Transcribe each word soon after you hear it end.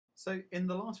So in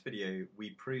the last video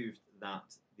we proved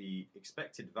that the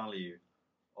expected value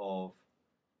of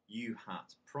u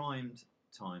hat primed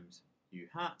times u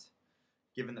hat,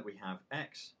 given that we have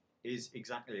x, is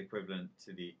exactly equivalent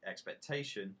to the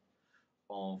expectation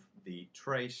of the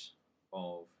trace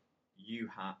of u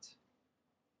hat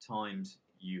times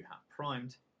u hat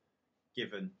primed,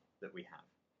 given that we have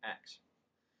x.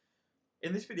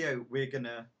 In this video we're going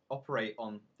to operate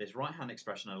on this right hand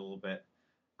expression a little bit,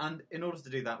 and in order to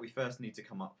do that we first need to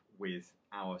come up with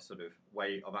our sort of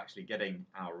way of actually getting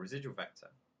our residual vector.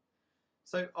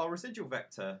 So our residual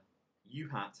vector u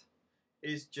hat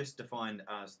is just defined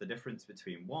as the difference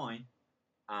between y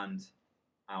and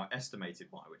our estimated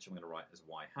y, which I'm going to write as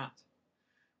y hat,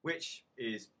 which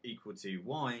is equal to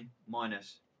y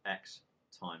minus x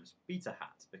times beta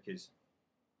hat, because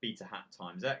beta hat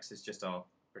times x is just our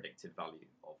predicted value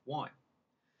of y.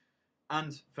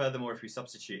 And furthermore, if we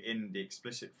substitute in the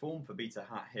explicit form for beta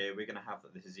hat here, we're going to have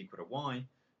that this is equal to y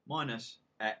minus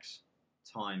x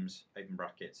times, open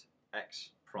brackets, x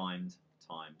primed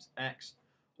times x,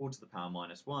 all to the power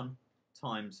minus 1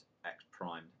 times x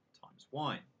primed times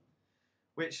y,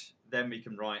 which then we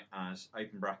can write as,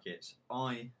 open brackets,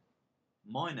 I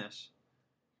minus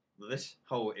this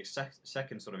whole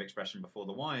second sort of expression before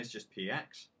the y is just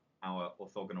px, our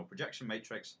orthogonal projection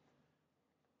matrix,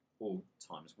 all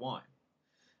times y.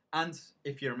 And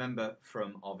if you remember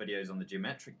from our videos on the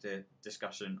geometric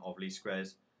discussion of least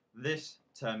squares, this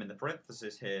term in the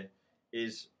parenthesis here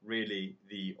is really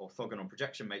the orthogonal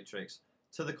projection matrix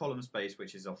to the column space,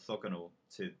 which is orthogonal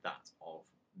to that of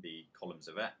the columns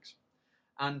of x.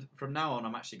 And from now on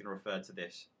I'm actually going to refer to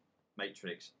this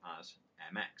matrix as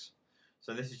mx.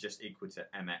 So this is just equal to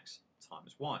mx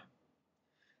times y.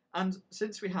 And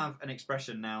since we have an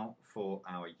expression now for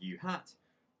our u hat,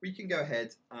 we can go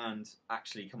ahead and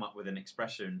actually come up with an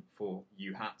expression for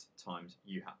u hat times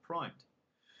u hat primed.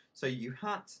 So u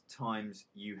hat times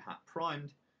u hat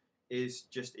primed is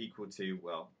just equal to,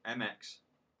 well, mx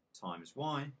times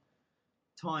y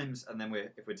times, and then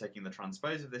if we're taking the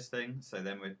transpose of this thing, so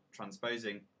then we're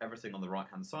transposing everything on the right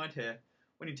hand side here.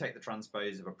 When you take the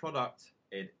transpose of a product,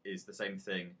 it is the same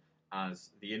thing as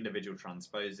the individual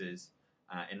transposes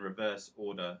in reverse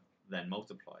order then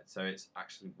multiplied. So it's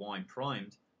actually y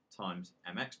primed times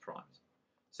mx primed.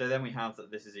 So then we have that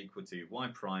this is equal to y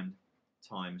primed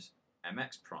times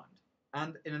mx primed.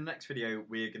 And in the next video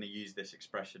we're going to use this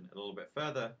expression a little bit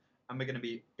further, and we're going to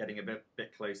be getting a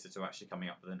bit closer to actually coming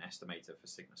up with an estimator for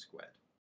sigma squared.